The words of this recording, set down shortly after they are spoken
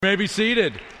You may be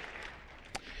seated.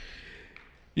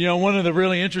 You know, one of the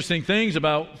really interesting things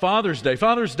about Father's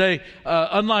Day,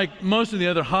 unlike most of the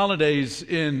other holidays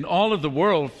in all of the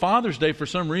world, Father's Day, for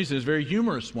some reason, is a very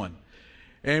humorous one.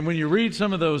 And when you read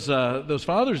some of those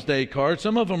Father's Day cards,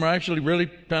 some of them are actually really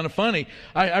kind of funny.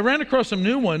 I ran across some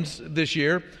new ones this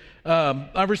year.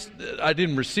 I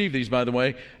didn't receive these, by the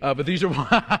way, but these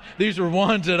are these are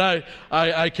ones that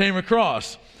I came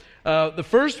across. The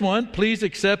first one, please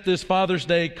accept this Father's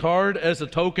Day card as a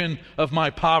token of my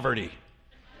poverty.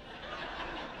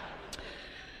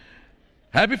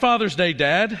 Happy Father's Day,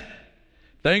 Dad.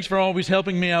 Thanks for always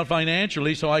helping me out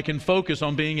financially so I can focus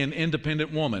on being an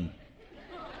independent woman.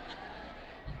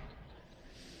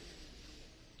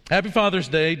 Happy Father's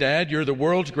Day, Dad. You're the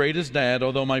world's greatest dad,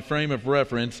 although my frame of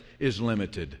reference is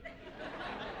limited.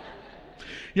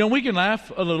 You know, we can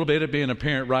laugh a little bit at being a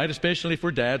parent, right? Especially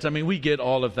for dads. I mean, we get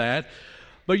all of that.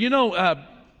 But you know,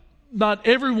 not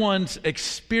everyone's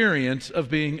experience of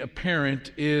being a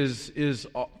parent is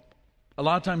a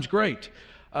lot of times great.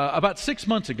 About 6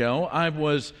 months ago, I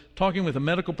was talking with a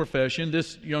medical profession.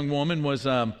 This young woman was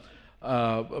a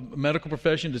medical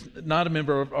profession, not a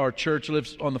member of our church,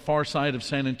 lives on the far side of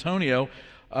San Antonio,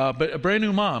 but a brand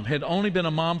new mom. Had only been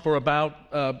a mom for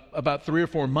about 3 or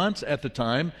 4 months at the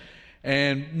time.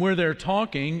 And we're there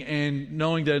talking, and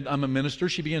knowing that I'm a minister,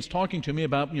 she begins talking to me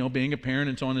about, you know, being a parent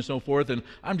and so on and so forth. And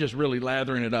I'm just really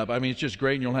lathering it up. I mean, it's just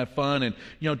great, and you'll have fun. And,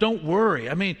 you know, don't worry.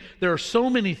 I mean, there are so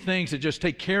many things that just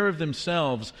take care of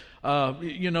themselves.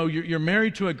 You know, you're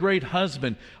married to a great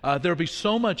husband. There'll be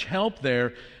so much help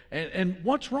there. And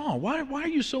what's wrong? Why are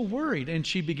you so worried? And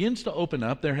she begins to open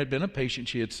up. There had been a patient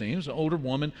she had seen. It was an older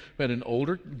woman who had an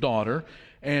older daughter.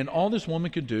 And all this woman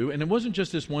could do, and it wasn't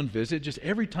just this one visit, just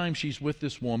every time she's with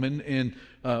this woman in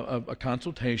a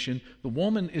consultation, the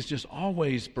woman is just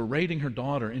always berating her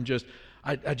daughter and just,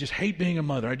 I just hate being a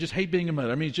mother. I just hate being a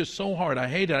mother. I mean, it's just so hard. I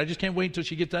hate it. I just can't wait until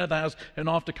she gets out of the house and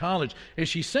off to college. And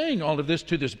she's saying all of this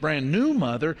to this brand new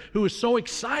mother who is so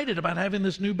excited about having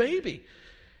this new baby.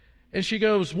 And she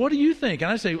goes, "What do you think?" And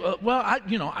I say, "Well,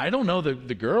 I don't know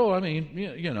the girl. I mean,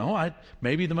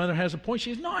 maybe the mother has a point."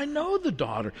 She says, "No, I know the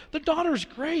daughter. The daughter's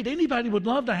great. Anybody would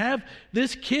love to have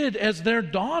this kid as their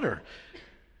daughter."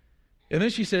 And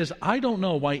then she says, "I don't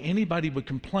know why anybody would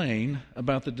complain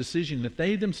about the decision that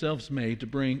they themselves made to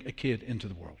bring a kid into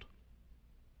the world."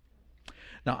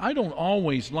 Now, I don't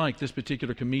always like this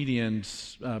particular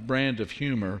comedian's brand of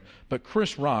humor, but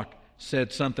Chris Rock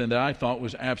said something that I thought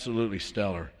was absolutely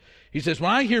stellar. He says,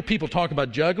 "When I hear people talk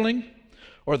about juggling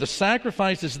or the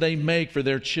sacrifices they make for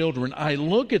their children, I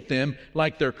look at them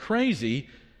like they're crazy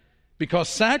because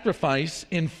sacrifice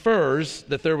infers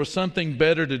that there was something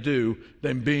better to do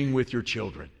than being with your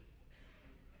children."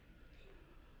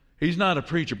 He's not a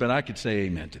preacher, but I could say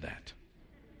amen to that.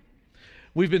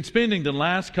 We've been spending the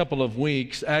last couple of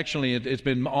weeks, actually it's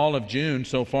been all of June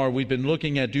so far, we've been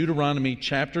looking at Deuteronomy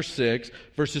chapter 6,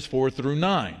 verses 4 through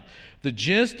 9. The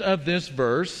gist of this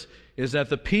verse is that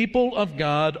the people of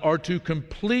God are to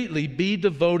completely be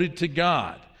devoted to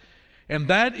God. And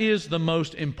that is the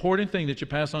most important thing that you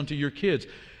pass on to your kids.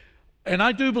 And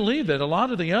I do believe that a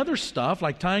lot of the other stuff,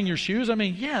 like tying your shoes, I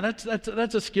mean, yeah, that's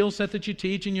a skill set that you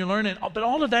teach and you learn, but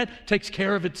all of that takes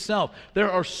care of itself. There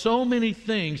are so many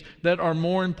things that are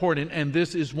more important, and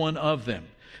this is one of them.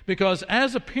 Because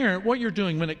as a parent, what you're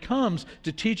doing when it comes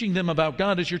to teaching them about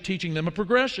God is you're teaching them a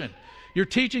progression. You're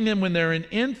teaching them when they're an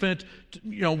infant,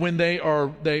 when they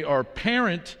are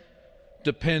parent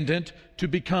dependent, to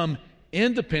become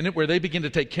independent, where they begin to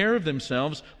take care of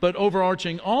themselves. But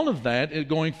overarching all of that,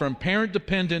 going from parent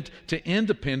dependent to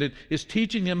independent, is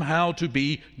teaching them how to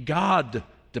be God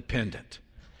dependent.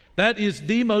 That is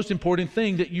the most important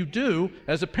thing that you do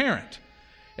as a parent.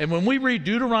 And when we read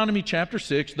Deuteronomy chapter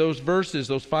 6, those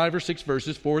 5 or 6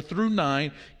 verses, 4 through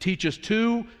 9, teach us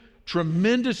two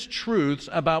tremendous truths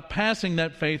about passing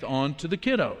that faith on to the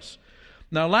kiddos.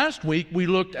 Now, last week we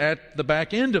looked at the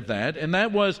back end of that, and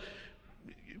that was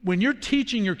when you're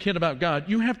teaching your kid about God,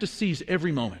 you have to seize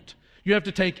every moment. You have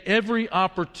to take every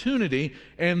opportunity,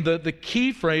 and the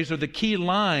key phrase or the key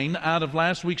line out of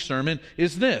last week's sermon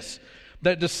is this,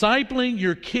 that discipling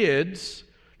your kids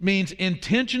means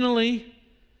intentionally,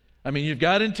 you've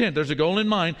got intent, there's a goal in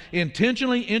mind,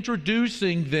 intentionally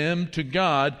introducing them to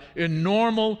God in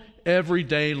normal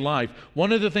everyday life.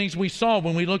 One of the things we saw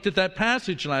when we looked at that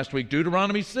passage last week,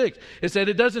 Deuteronomy 6, is that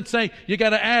it doesn't say you got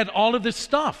to add all of this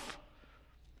stuff.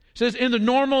 It says in the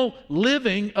normal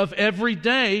living of every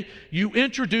day, you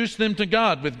introduce them to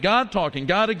God with God talking,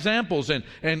 God examples,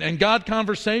 and God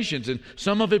conversations, and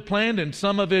some of it planned and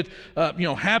some of it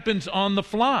happens on the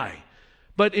fly.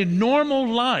 But in normal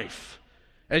life,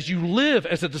 As you live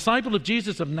as a disciple of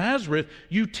Jesus of Nazareth,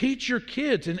 you teach your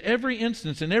kids in every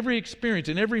instance, in every experience,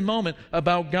 in every moment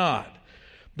about God.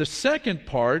 The second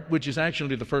part, which is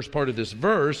actually the first part of this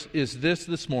verse, is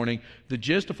this morning. The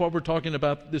gist of what we're talking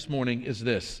about this morning is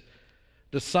this.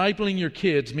 Discipling your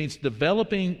kids means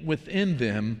developing within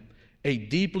them a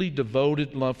deeply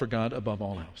devoted love for God above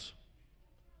all else.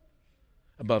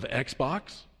 Above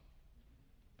Xbox,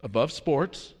 above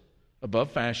sports,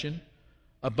 above fashion,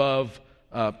 above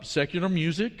secular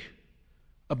music,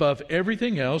 above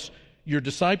everything else. You're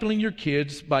discipling your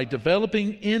kids by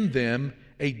developing in them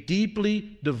a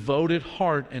deeply devoted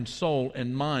heart and soul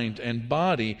and mind and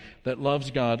body that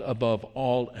loves God above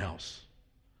all else.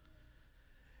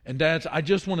 And dads, I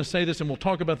just want to say this, and we'll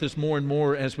talk about this more and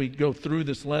more as we go through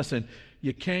this lesson.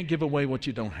 You can't give away what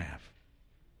you don't have.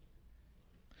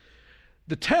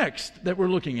 The text that we're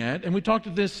looking at, and we talked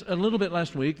about this a little bit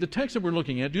last week, the text that we're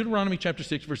looking at, Deuteronomy chapter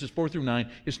 6, verses 4 through 9,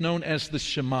 is known as the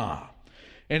Shema.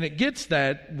 And it gets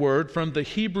that word from the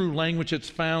Hebrew language that's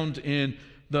found in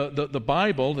the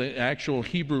Bible, the actual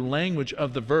Hebrew language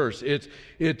of the verse.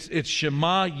 It's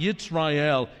Shema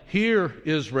Yitzrael, hear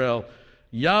Israel,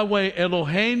 Yahweh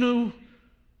Eloheinu,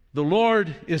 the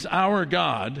Lord is our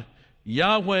God,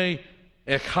 Yahweh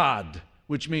Echad,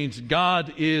 which means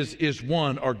God is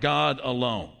one, or God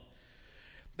alone.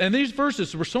 And these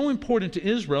verses were so important to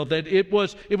Israel that it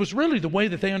was really the way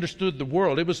that they understood the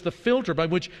world. It was the filter by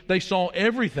which they saw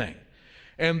everything.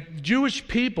 And Jewish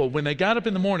people, when they got up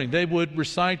in the morning, they would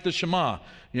recite the Shema.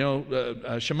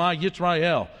 Shema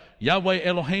Yitzrael, Yahweh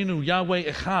Eloheinu, Yahweh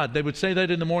Echad. They would say that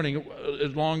in the morning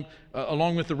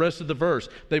along with the rest of the verse.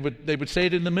 They would say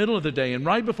it in the middle of the day. And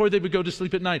right before they would go to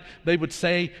sleep at night, they would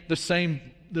say the same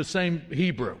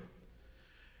Hebrew.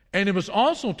 And it was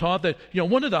also taught that,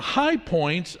 one of the high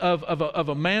points of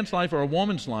a man's life or a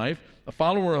woman's life, a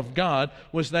follower of God,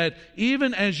 was that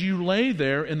even as you lay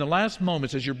there in the last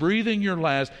moments, as you're breathing your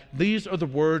last, these are the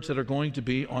words that are going to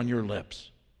be on your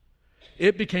lips.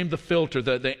 It became the filter,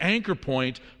 the anchor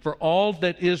point for all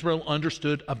that Israel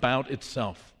understood about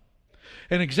itself.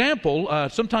 An example,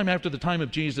 sometime after the time of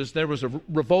Jesus, there was a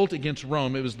revolt against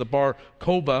Rome. It was the Bar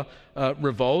Kokhba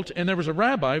revolt, and there was a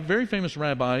rabbi, very famous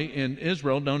rabbi in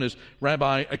Israel, known as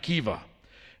Rabbi Akiva.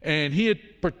 And he had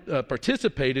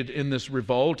participated in this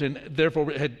revolt and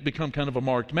therefore had become kind of a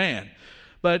marked man.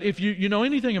 But if you know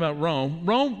anything about Rome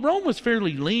was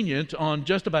fairly lenient on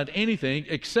just about anything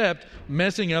except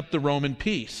messing up the Roman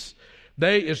peace.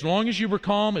 As long as you were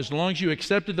calm, as long as you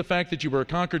accepted the fact that you were a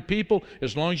conquered people,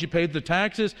 as long as you paid the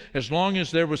taxes, as long as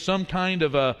there was some kind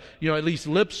of at least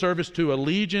lip service to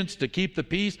allegiance to keep the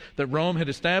peace that Rome had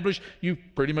established, you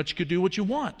pretty much could do what you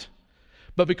want.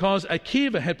 But because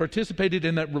Akiva had participated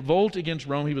in that revolt against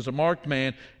Rome, he was a marked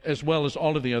man as well as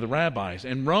all of the other rabbis.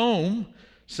 And Rome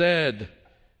said,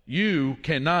 "You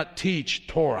cannot teach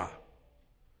Torah."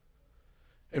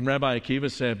 And Rabbi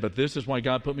Akiva said, "But this is why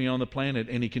God put me on the planet."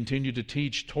 And he continued to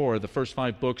teach Torah, the first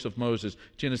 5 books of Moses: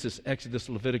 Genesis, Exodus,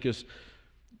 Leviticus.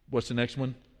 What's the next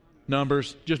one?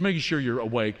 Numbers. Just making sure you're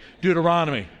awake.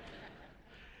 Deuteronomy.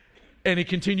 And he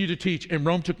continued to teach, and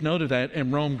Rome took note of that,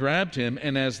 and Rome grabbed him,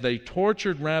 and as they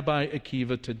tortured Rabbi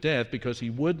Akiva to death because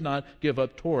he would not give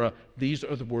up Torah, these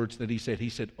are the words that he said. He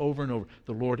said over and over,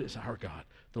 "The Lord is our God,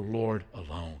 the Lord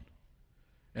alone."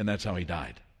 And that's how he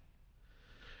died.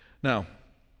 Now,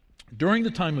 during the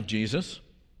time of Jesus,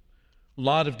 a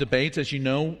lot of debates, as you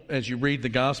know, as you read the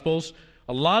Gospels,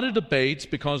 a lot of debates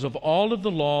because of all of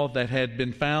the law that had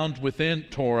been found within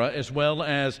Torah, as well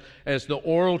as the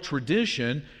oral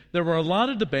tradition. There were a lot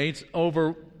of debates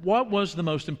over what was the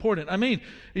most important. I mean,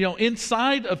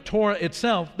 inside of Torah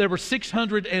itself, there were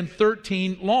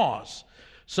 613 laws.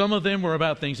 Some of them were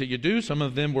about things that you do. Some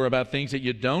of them were about things that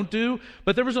you don't do.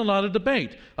 But there was a lot of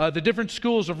debate. The different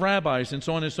schools of rabbis and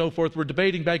so on and so forth were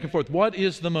debating back and forth. What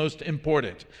is the most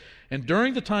important? And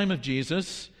during the time of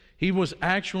Jesus, he was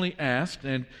actually asked,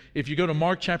 and if you go to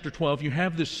Mark chapter 12, you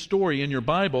have this story in your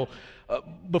Bible.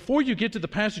 Before you get to the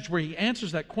passage where he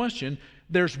answers that question,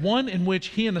 there's one in which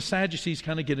he and the Sadducees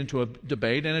kind of get into a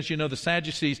debate. And as you know, the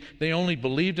Sadducees, they only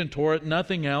believed in Torah,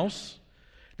 nothing else.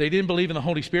 They didn't believe in the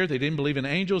Holy Spirit. They didn't believe in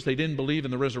angels. They didn't believe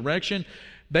in the resurrection.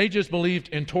 They just believed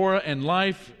in Torah and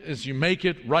life as you make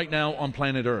it right now on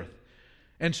planet Earth.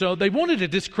 And so they wanted to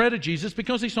discredit Jesus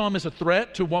because they saw him as a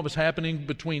threat to what was happening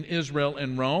between Israel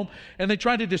and Rome. And they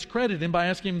tried to discredit him by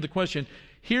asking him the question,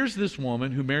 here's this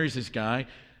woman who marries this guy.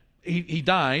 He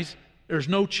dies. There's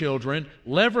no children.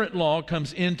 Levirate law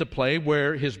comes into play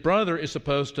where his brother is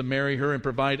supposed to marry her and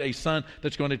provide a son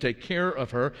that's going to take care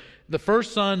of her. The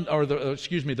first son, or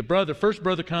first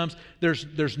brother comes,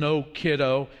 there's no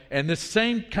kiddo. And this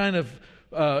same kind of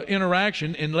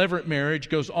interaction in levirate marriage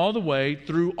goes all the way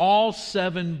through all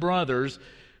 7 brothers.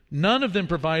 None of them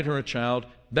provide her a child.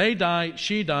 They die,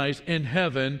 she dies in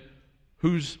heaven.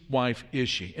 Whose wife is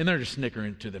she? And they're just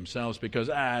snickering to themselves because,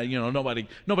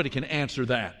 nobody can answer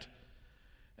that.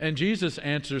 And Jesus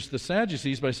answers the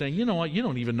Sadducees by saying, you know what? You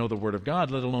don't even know the Word of God,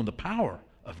 let alone the power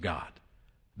of God.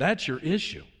 That's your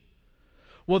issue.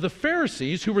 Well, the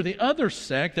Pharisees, who were the other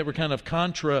sect that were kind of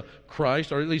contra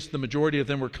Christ, or at least the majority of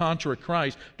them were contra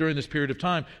Christ during this period of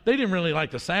time, they didn't really like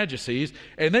the Sadducees,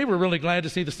 and they were really glad to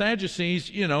see the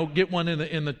Sadducees, get one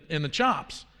in the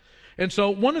chops. And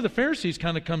so one of the Pharisees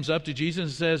kind of comes up to Jesus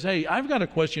and says, hey, I've got a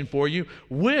question for you.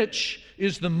 Which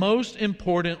is the most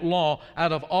important law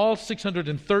out of all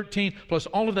 613 plus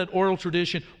all of that oral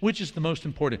tradition? Which is the most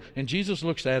important? And Jesus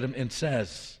looks at him and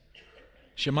says,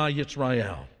 Shema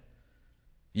Yisrael,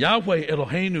 Yahweh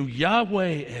Eloheinu,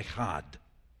 Yahweh Echad.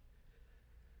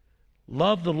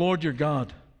 Love the Lord your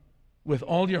God with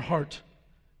all your heart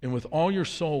and with all your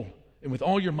soul and with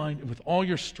all your mind and with all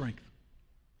your strength.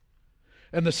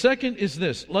 And the second is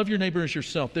this, love your neighbor as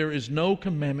yourself. There is no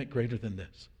commandment greater than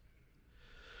this.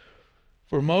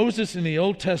 For Moses in the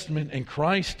Old Testament and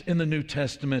Christ in the New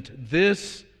Testament,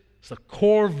 this is a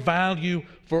core value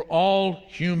for all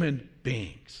human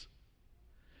beings.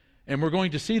 And we're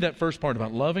going to see that first part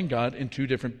about loving God in 2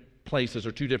 different places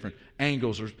or 2 different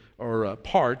angles or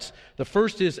parts. The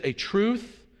first is a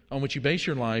truth on which you base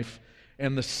your life.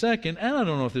 And the second, and I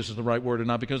don't know if this is the right word or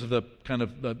not because of the kind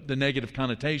of the negative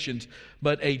connotations,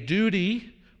 but a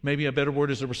duty, maybe a better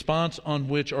word is a response on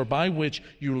which or by which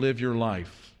you live your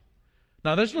life.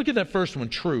 Now let's look at that first one,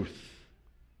 truth.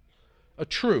 A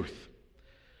truth.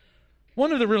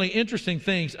 One of the really interesting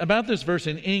things about this verse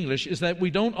in English is that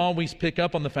we don't always pick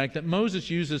up on the fact that Moses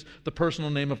uses the personal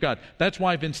name of God. That's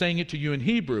why I've been saying it to you in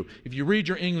Hebrew. If you read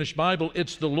your English Bible,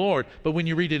 it's the Lord. But when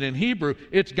you read it in Hebrew,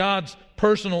 it's God's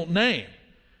personal name.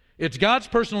 It's God's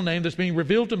personal name that's being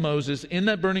revealed to Moses in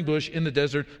that burning bush in the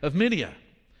desert of Midian.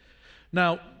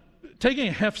 Now, taking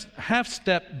a half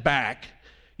step back,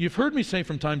 you've heard me say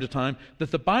from time to time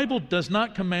that the Bible does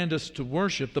not command us to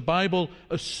worship. The Bible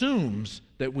assumes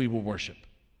that we will worship.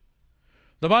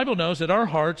 The Bible knows that our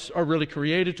hearts are really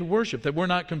created to worship, that we're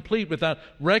not complete without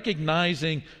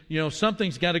recognizing,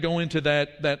 something's got to go into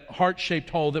that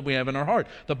heart-shaped hole that we have in our heart.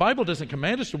 The Bible doesn't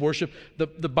command us to worship. The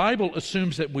Bible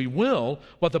assumes that we will.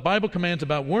 What the Bible commands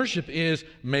about worship is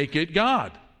make it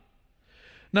God.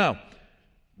 Now,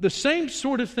 the same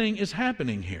sort of thing is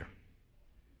happening here.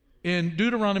 In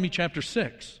Deuteronomy chapter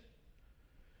 6,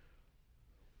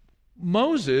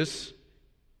 Moses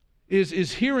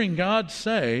is hearing God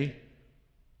say,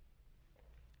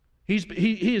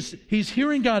 he's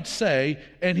hearing God say,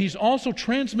 and he's also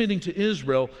transmitting to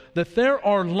Israel that there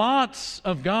are lots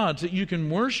of gods that you can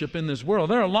worship in this world.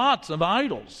 There are lots of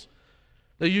idols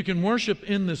that you can worship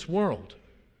in this world.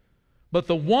 But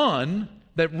the one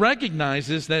that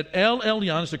recognizes that El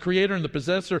Elyon is the creator and the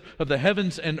possessor of the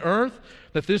heavens and earth,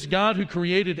 that this God who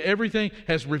created everything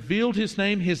has revealed His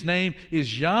name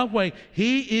is Yahweh.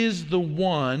 He is the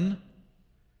one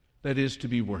that is to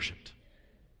be worshipped.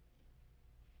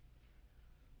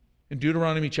 In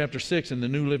Deuteronomy chapter 6, in the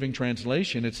New Living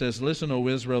Translation, it says, listen, O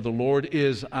Israel, the Lord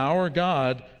is our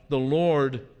God, the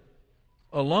Lord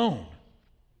alone.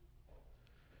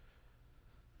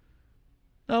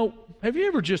 Now, have you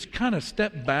ever just kind of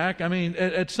stepped back? I mean,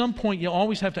 at some point you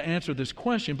always have to answer this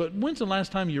question, but when's the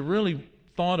last time you really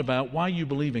thought about why you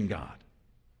believe in God?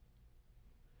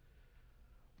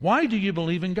 Why do you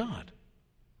believe in God?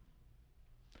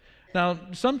 Now,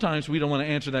 sometimes we don't want to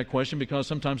answer that question because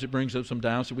sometimes it brings up some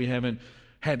doubts that we haven't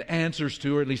had answers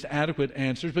to, or at least adequate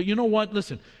answers. But you know what?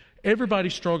 Listen, everybody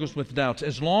struggles with doubts.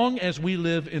 As long as we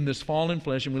live in this fallen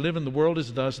flesh and we live in the world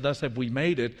as thus have we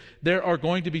made it, there are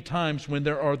going to be times when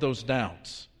there are those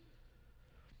doubts.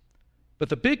 But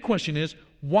the big question is,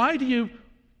 why do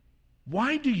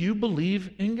you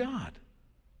believe in God?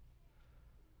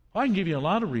 I can give you a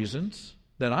lot of reasons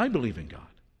that I believe in God.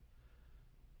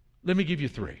 Let me give you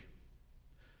 3.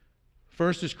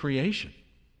 First is creation.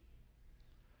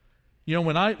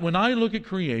 When I look at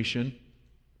creation,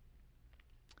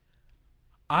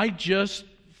 I just,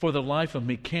 for the life of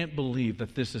me, can't believe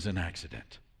that this is an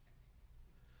accident.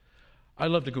 I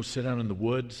love to go sit out in the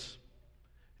woods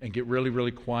and get really,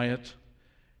 really quiet.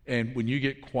 And when you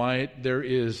get quiet, there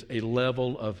is a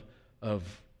level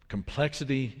of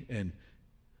complexity and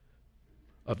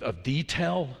of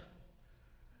detail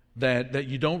that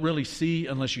you don't really see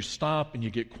unless you stop and you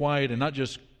get quiet, and not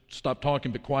just stop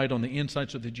talking, but quiet on the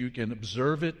inside so that you can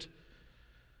observe it.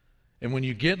 And when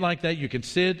you get like that, you can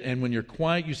sit, and when you're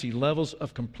quiet, you see levels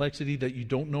of complexity that you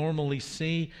don't normally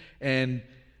see. And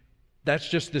that's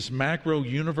just this macro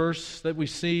universe that we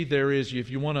see. There is, if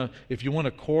you want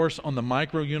a course on the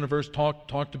micro universe,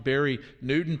 talk to Barry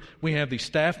Newton. We have these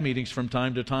staff meetings from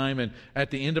time to time, and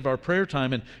at the end of our prayer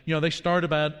time, and they start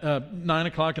about 9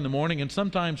 o'clock in the morning, and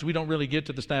sometimes we don't really get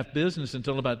to the staff business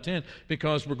until about 10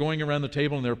 because we're going around the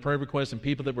table and there are prayer requests and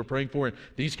people that we're praying for and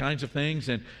these kinds of things.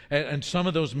 And some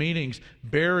of those meetings,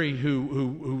 Barry,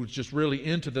 who's just really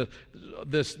into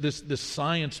this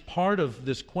science part of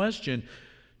this question,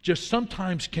 just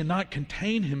sometimes cannot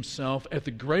contain himself at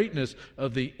the greatness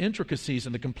of the intricacies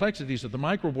and the complexities of the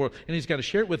micro world, and he's got to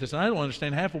share it with us, and I don't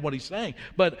understand half of what he's saying,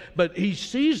 but he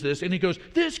sees this, and he goes,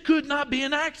 this could not be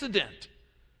an accident.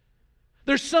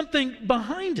 There's something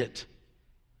behind it.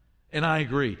 And I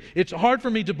agree. It's hard for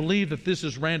me to believe that this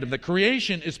is random, that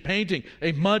creation is painting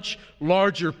a much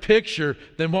larger picture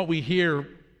than what we hear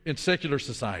in secular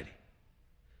society.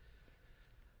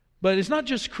 But it's not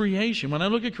just creation. When I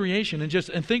look at creation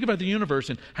and think about the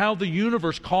universe and how the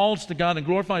universe calls to God and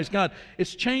glorifies God,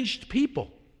 it's changed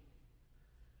people.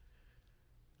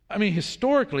 I mean,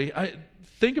 historically,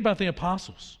 think about the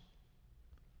apostles.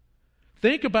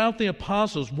 Think about the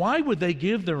apostles. Why would they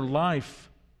give their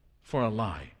life for a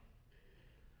lie?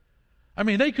 I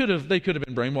mean, they could have been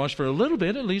brainwashed for a little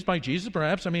bit, at least by Jesus,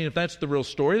 perhaps. I mean, if that's the real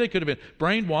story, they could have been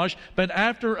brainwashed. But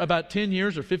after about 10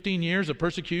 years or 15 years of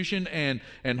persecution and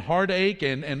heartache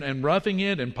and roughing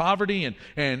it and poverty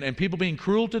and people being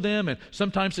cruel to them and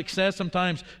sometimes success,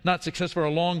 sometimes not success for a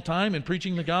long time in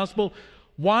preaching the gospel,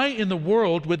 why in the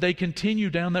world would they continue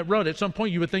down that road? At some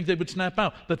point, you would think they would snap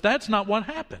out. But that's not what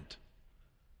happened.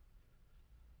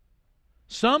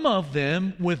 Some of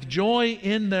them, with joy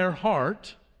in their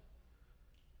heart,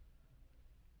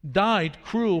 died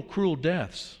cruel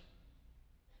deaths.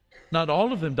 Not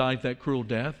all of them died that cruel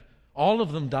death. All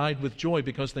of them died with joy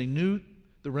because they knew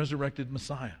the resurrected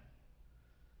Messiah.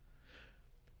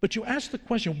 But you ask the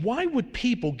question, why would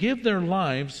people give their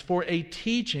lives for a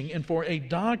teaching and for a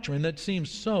doctrine that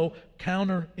seems so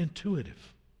counterintuitive?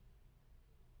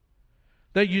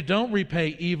 That you don't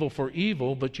repay evil for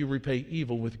evil, but you repay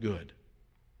evil with good.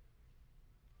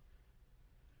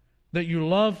 That you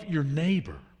love your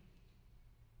neighbor.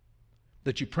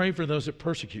 That you pray for those that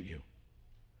persecute you.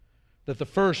 That the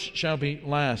first shall be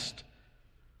last.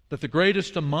 That the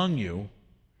greatest among you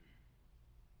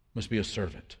must be a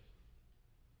servant.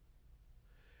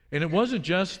 And it wasn't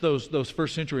just those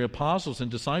first century apostles and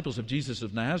disciples of Jesus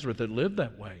of Nazareth that lived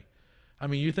that way. I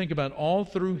mean, you think about all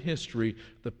through history,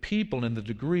 the people and the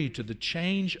degree to the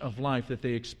change of life that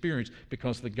they experienced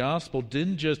because the gospel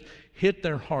didn't just hit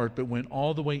their heart, but went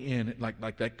all the way in,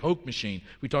 like that Coke machine.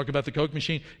 We talk about the Coke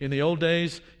machine. In the old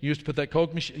days, you used to put that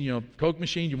Coke machine,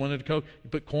 you wanted a Coke, you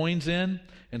put coins in,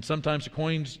 and sometimes the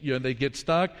coins, they get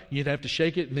stuck. You'd have to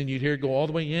shake it, and then you'd hear it go all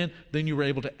the way in. Then you were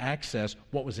able to access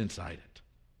what was inside it.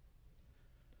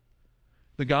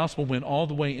 The gospel went all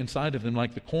the way inside of them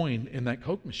like the coin in that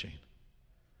Coke machine.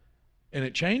 And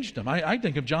it changed them. I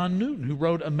think of John Newton, who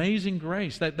wrote Amazing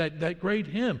Grace, that great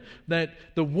hymn, that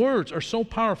the words are so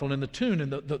powerful, and the tune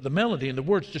and the melody and the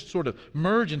words just sort of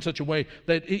merge in such a way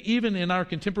that even in our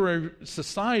contemporary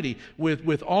society,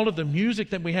 with all of the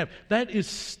music that we have, that is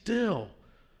still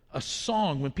a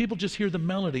song. When people just hear the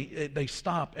melody, they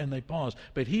stop and they pause.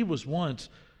 But he was once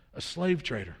a slave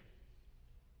trader.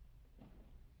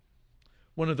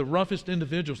 One of the roughest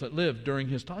individuals that lived during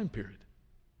his time period.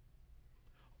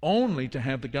 Only to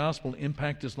have the gospel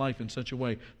impact his life in such a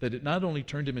way that it not only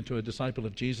turned him into a disciple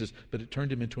of Jesus, but it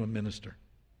turned him into a minister.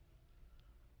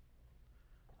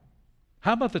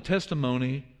 How about the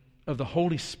testimony of the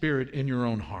Holy Spirit in your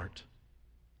own heart?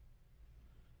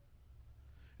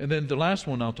 And then the last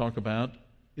one I'll talk about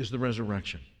is the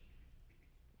resurrection.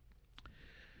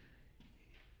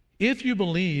 If you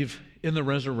believe in the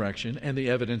resurrection, and the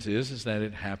evidence is that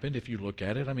it happened, if you look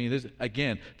at it, I mean,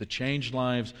 again, the changed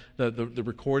lives, the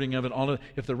recording of it, all of it,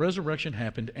 if the resurrection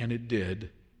happened, and it did,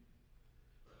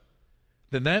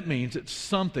 then that means that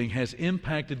something has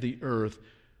impacted the earth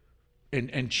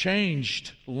and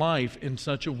changed life in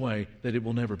such a way that it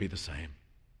will never be the same.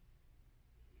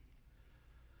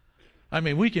 I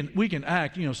mean, we can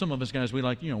act, some of us guys, we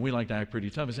like to act pretty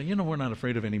tough and say, we're not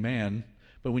afraid of any man.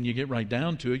 But when you get right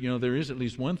down to it, there is at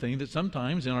least one thing that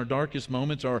sometimes in our darkest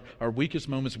moments, our weakest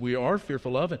moments, we are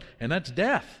fearful of it, and that's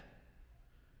death.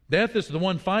 Death is the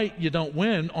one fight you don't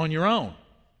win on your own.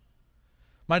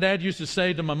 My dad used to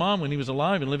say to my mom when he was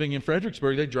alive and living in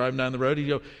Fredericksburg, they'd drive down the road, he'd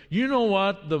go, you know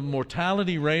what the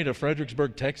mortality rate of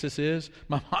Fredericksburg, Texas is?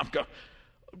 My mom go,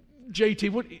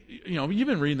 JT, what, you've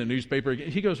been reading the newspaper.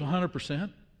 He goes,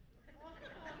 100%.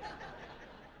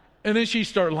 And then she'd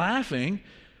start laughing,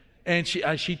 and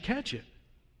she'd catch it.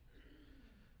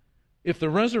 If the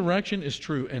resurrection is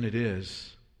true, and it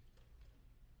is,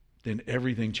 then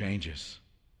everything changes.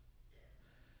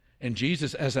 And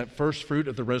Jesus, as that first fruit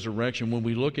of the resurrection, when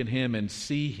we look at Him and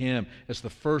see Him as the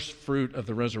first fruit of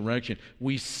the resurrection,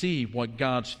 we see what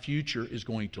God's future is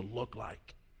going to look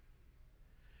like.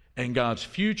 And God's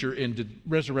future in the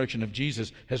resurrection of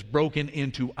Jesus has broken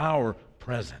into our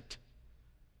present.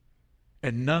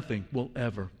 And nothing will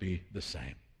ever be the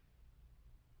same.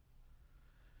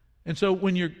 And so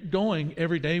when you're going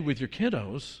every day with your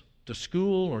kiddos to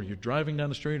school, or you're driving down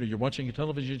the street, or you're watching a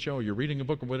television show, or you're reading a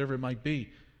book, or whatever it might be,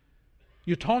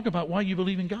 you talk about why you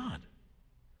believe in God.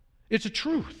 It's a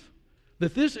truth.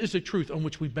 That this is a truth on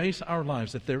which we base our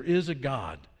lives, that there is a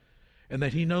God, and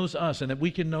that He knows us, and that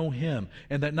we can know Him,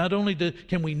 and that not only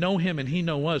can we know Him and He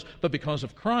know us, but because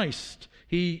of Christ,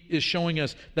 He is showing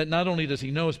us that not only does He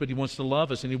know us, but He wants to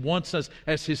love us, and He wants us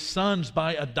as His sons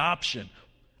by adoption.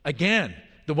 Again,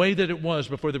 the way that it was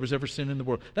before there was ever sin in the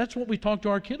world. That's what we talk to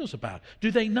our kiddos about.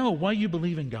 Do they know why you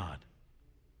believe in God?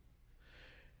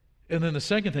 And then the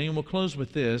second thing, and we'll close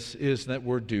with this, is that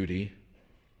word duty.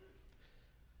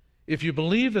 If you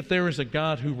believe that there is a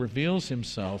God who reveals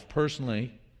Himself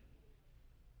personally,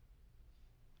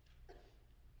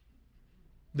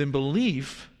 then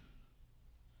belief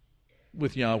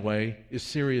with Yahweh is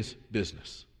serious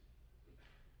business.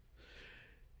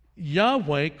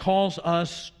 Yahweh calls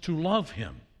us to love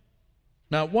Him.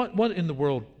 Now, what in the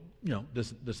world,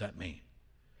 does that mean?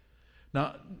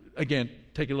 Now, again,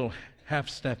 take a little half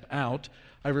step out.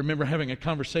 I remember having a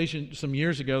conversation some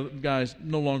years ago, guys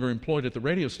no longer employed at the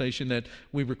radio station that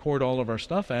we record all of our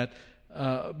stuff at,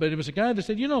 but it was a guy that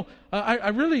said, I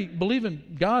really believe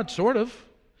in God, sort of,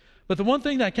 but the one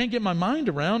thing that I can't get my mind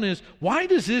around is, why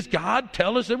does this God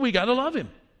tell us that we got to love Him?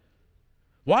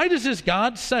 Why does this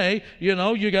God say, you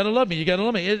got to love me, you got to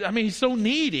love me? I mean, He's so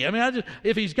needy.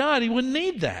 If He's God, He wouldn't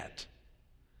need that.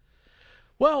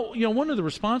 Well, one of the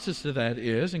responses to that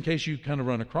is, in case you kind of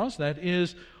run across that,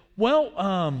 is,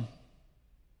 why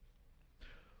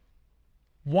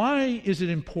is it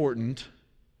important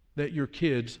that your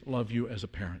kids love you as a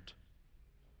parent?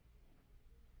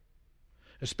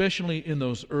 Especially in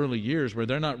those early years where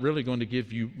they're not really going to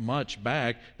give you much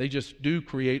back. They just do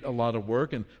create a lot of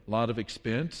work and a lot of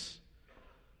expense.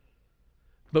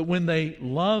 But when they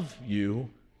love you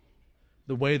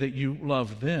the way that you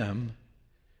love them,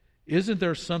 isn't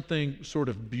there something sort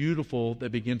of beautiful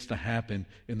that begins to happen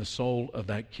in the soul of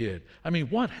that kid?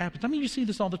 What happens? You see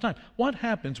this all the time. What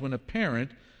happens when a parent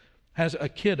has a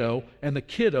kiddo and the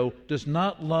kiddo does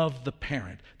not love the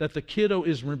parent? That the kiddo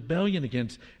is rebellion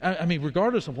against,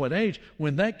 regardless of what age,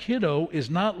 when that kiddo is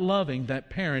not loving that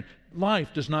parent,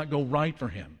 life does not go right for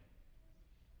him.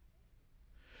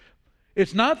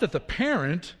 It's not that the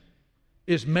parent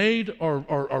is made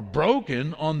or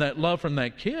broken on that love from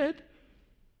that kid.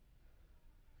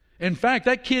 In fact,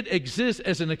 that kid exists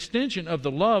as an extension of the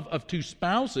love of two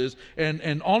spouses,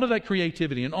 and all of that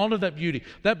creativity and all of that beauty.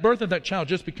 That birth of that child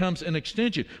just becomes an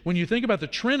extension. When you think about the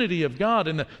Trinity of God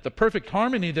and the perfect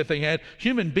harmony that they had,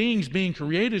 human beings being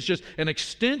created is just an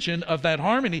extension of that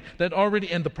harmony that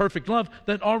already, and the perfect love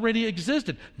that already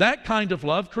existed. That kind of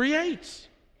love creates.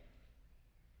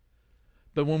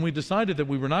 But when we decided that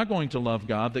we were not going to love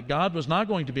God, that God was not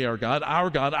going to be our God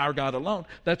alone,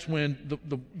 that's when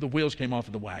the wheels came off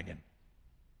of the wagon.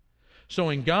 So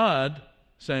in God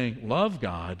saying, love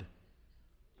God,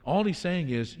 all He's saying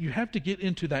is, you have to get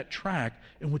into that track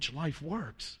in which life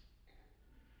works.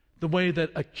 The way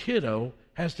that a kiddo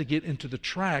has to get into the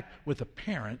track with a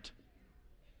parent,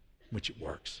 which it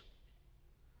works.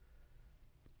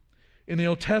 In the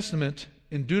Old Testament,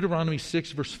 in Deuteronomy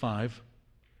 6, verse 5,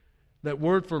 that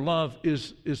word for love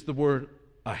is the word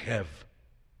ahev,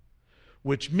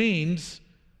 which means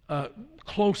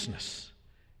closeness.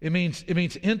 It means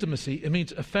intimacy. It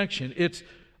means affection. It's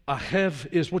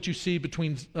ahev is what you see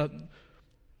between.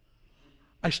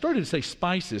 I started to say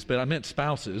spices, but I meant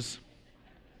spouses.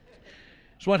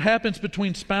 It's what happens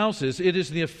between spouses. It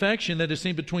is the affection that is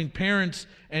seen between parents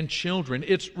and children.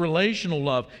 It's relational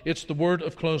love. It's the word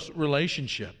of close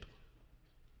relationship.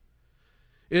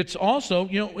 It's also,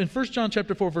 in 1 John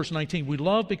chapter 4, verse 19, we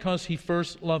love because He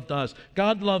first loved us.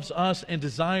 God loves us and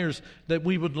desires that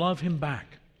we would love Him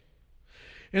back.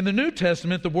 In the New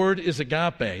Testament, the word is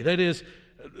agape. That is,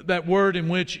 that word in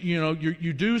which,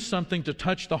 you do something to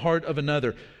touch the heart of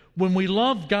another. When we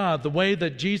love God, the way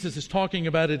that Jesus is talking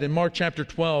about it in Mark chapter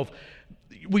 12,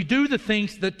 we do the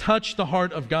things that touch the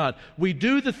heart of God. We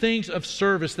do the things of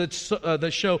service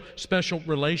that show special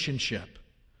relationship.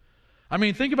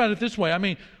 Think about it this way.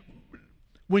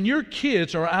 When your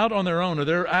kids are out on their own or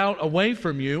they're out away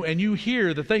from you and you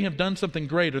hear that they have done something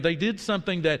great or they did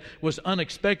something that was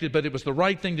unexpected but it was the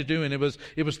right thing to do and it was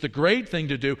the great thing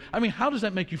to do, I mean, how does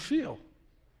that make you feel?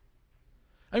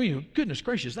 I mean, goodness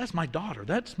gracious, that's my daughter.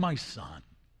 That's my son.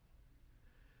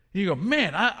 You go,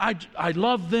 man, I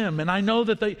love them and I know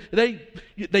that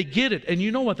they get it. And you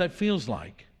know what that feels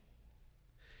like.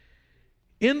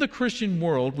 In the Christian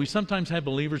world, we sometimes have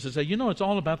believers that say, it's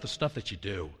all about the stuff that you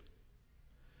do.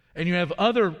 And you have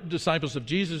other disciples of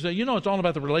Jesus that, it's all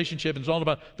about the relationship, and it's all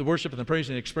about the worship and the praise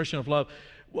and the expression of love.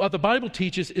 What the Bible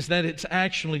teaches is that it's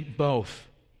actually both.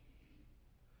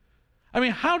 I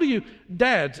mean, how do you,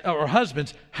 dads or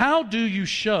husbands, how do you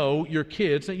show your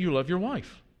kids that you love your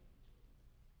wife?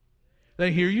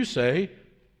 They hear you say,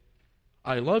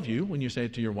 I love you, when you say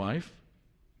it to your wife,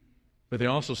 but they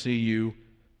also see you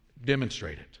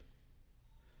demonstrate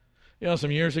it.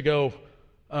 Some years ago,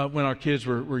 when our kids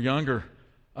were younger,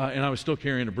 and I was still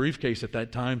carrying a briefcase at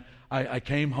that time, I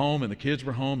came home and the kids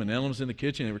were home and Ellen was in the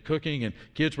kitchen, they were cooking and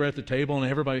kids were at the table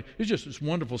and everybody, it was just this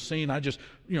wonderful scene. I just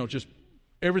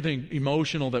everything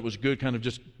emotional that was good kind of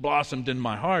just blossomed in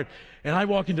my heart. And I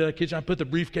walk into that kitchen, I put the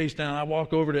briefcase down, I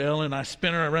walk over to Ellen, I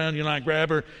spin her around, I grab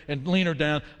her and lean her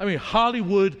down. I mean,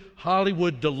 Hollywood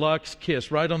deluxe kiss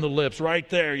right on the lips, right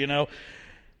there, And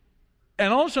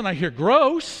all of a sudden I hear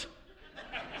gross.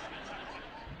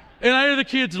 And I hear the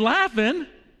kids laughing.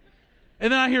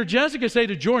 And then I hear Jessica say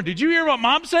to Jordan, did you hear what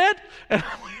Mom said? And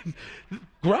I went,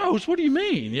 gross, what do you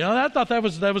mean? I thought that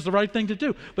was the right thing to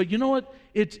do. But you know what?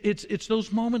 It's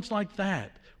those moments like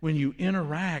that when you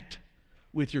interact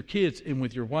with your kids and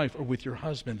with your wife or with your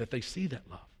husband that they see that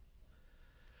love.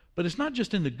 But it's not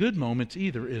just in the good moments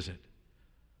either, is it?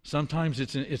 Sometimes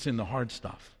it's in the hard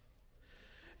stuff.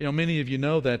 Many of you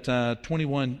know that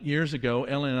 21 years ago,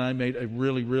 Ellen and I made a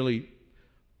really, really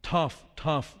tough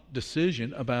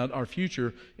decision about our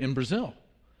future in Brazil.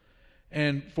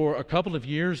 And for a couple of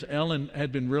years, Ellen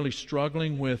had been really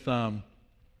struggling with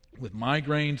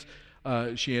migraines.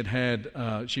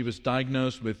 She was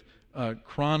diagnosed with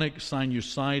chronic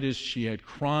sinusitis. She had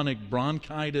chronic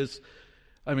bronchitis.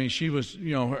 I mean, she was,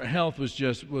 her health was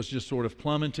just sort of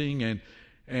plummeting,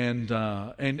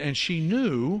 and she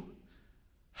knew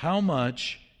how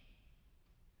much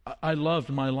I loved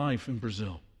my life in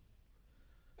Brazil.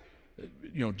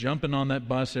 Jumping on that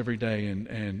bus every day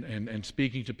and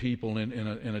speaking to people in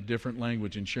a different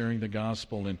language and sharing the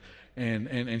gospel,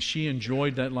 and she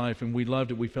enjoyed that life and we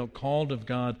loved it. We felt called of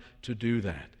God to do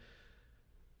that.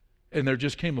 And there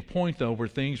just came a point, though, where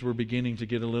things were beginning to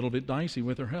get a little bit dicey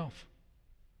with her health.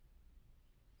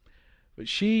 But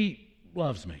she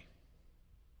loves me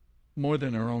more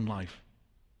than her own life.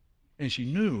 And she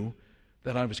knew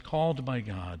that I was called by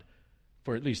God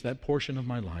for at least that portion of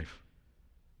my life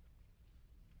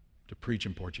to preach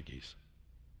in Portuguese.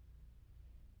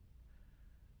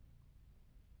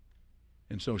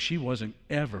 And so she wasn't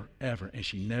ever, and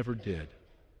she never did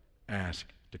ask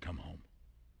to come home.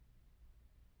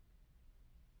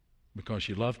 Because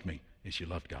she loved me and she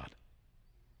loved God.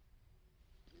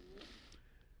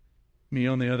 Me,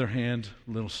 on the other hand,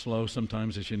 a little slow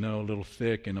sometimes, as you know, a little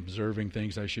thick in observing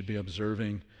things I should be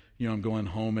observing. I'm going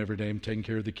home every day, I'm taking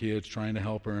care of the kids, trying to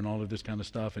help her and all of this kind of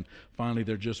stuff. And finally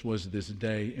there just was this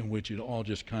day in which it all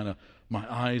just kind of, my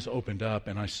eyes opened up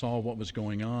and I saw what was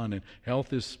going on. And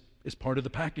health is part of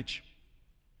the package.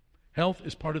 Health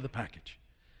is part of the package.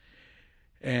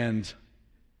 And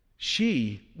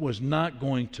she was not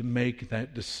going to make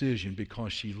that decision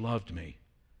because she loved me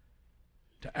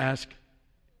to ask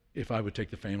if I would take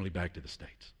the family back to the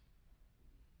States.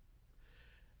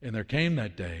 And there came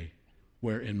that day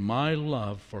where in my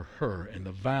love for her and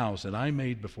the vows that I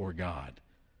made before God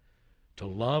to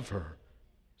love her,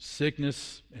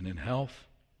 sickness and in health,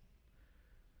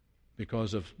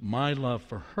 because of my love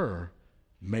for her,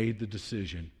 made the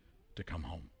decision to come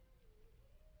home.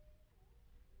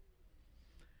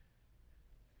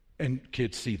 And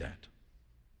kids see that.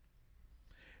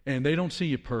 And they don't see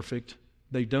you perfect.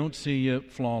 They don't see you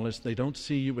flawless. They don't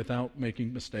see you without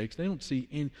making mistakes. They don't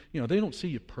see they don't see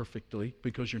you perfectly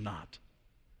because you're not.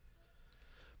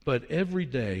 But every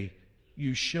day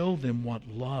you show them what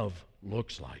love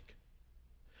looks like.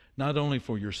 Not only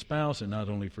for your spouse and not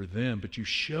only for them, but you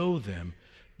show them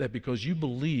that because you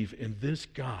believe in this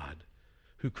God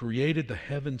who created the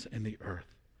heavens and the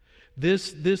earth,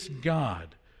 this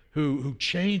God who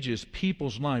changes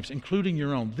people's lives, including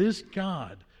your own, this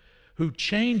God who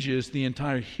changes the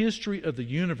entire history of the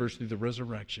universe through the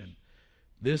resurrection,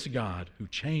 this God who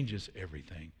changes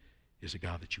everything is a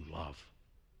God that you love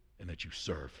and that you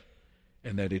serve,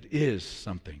 and that it is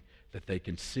something that they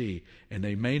can see, and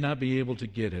they may not be able to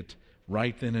get it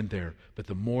right then and there. But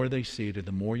the more they see it, and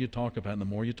the more you talk about it, and the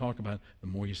more you talk about it, the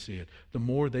more you see it. The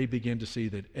more they begin to see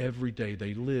that every day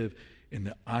they live in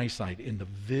the eyesight, in the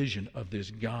vision of this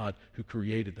God who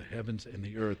created the heavens and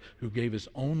the earth, who gave his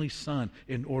only Son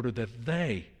in order that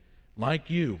they, like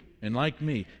you and like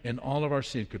me and all of our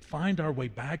sin, could find our way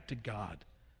back to God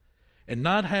and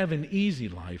not have an easy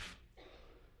life,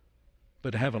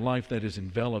 but have a life that is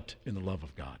enveloped in the love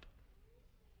of God.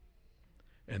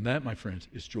 And that, my friends,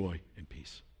 is joy and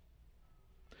peace.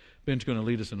 Ben's going to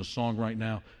lead us in a song right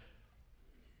now.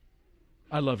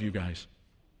 I love you guys,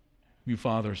 you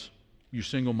fathers, you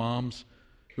single moms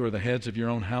who are the heads of your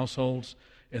own households,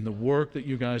 and the work that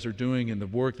you guys are doing and the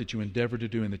work that you endeavor to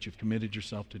do and that you've committed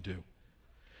yourself to do.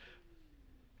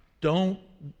 Don't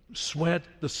sweat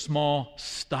the small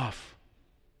stuff.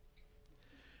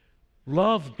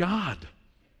 Love God.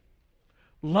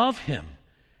 Love him.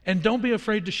 And don't be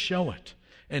afraid to show it.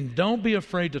 And don't be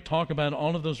afraid to talk about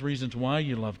all of those reasons why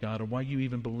you love God or why you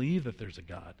even believe that there's a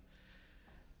God.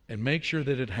 And make sure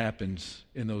that it happens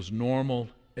in those normal,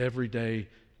 everyday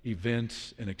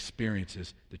events and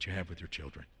experiences that you have with your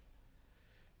children.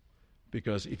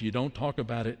 Because if you don't talk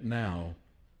about it now,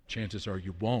 chances are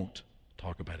you won't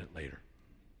talk about it later.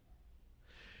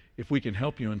 If we can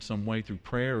help you in some way through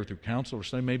prayer or through counsel, or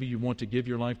say maybe you want to give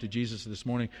your life to Jesus this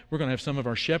morning, we're going to have some of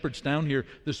our shepherds down here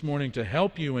this morning to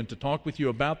help you and to talk with you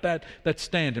about that. Let's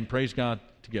stand and praise God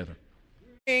together.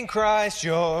 In Christ,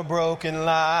 your broken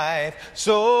life,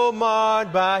 so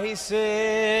marred by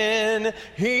sin,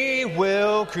 he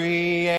will create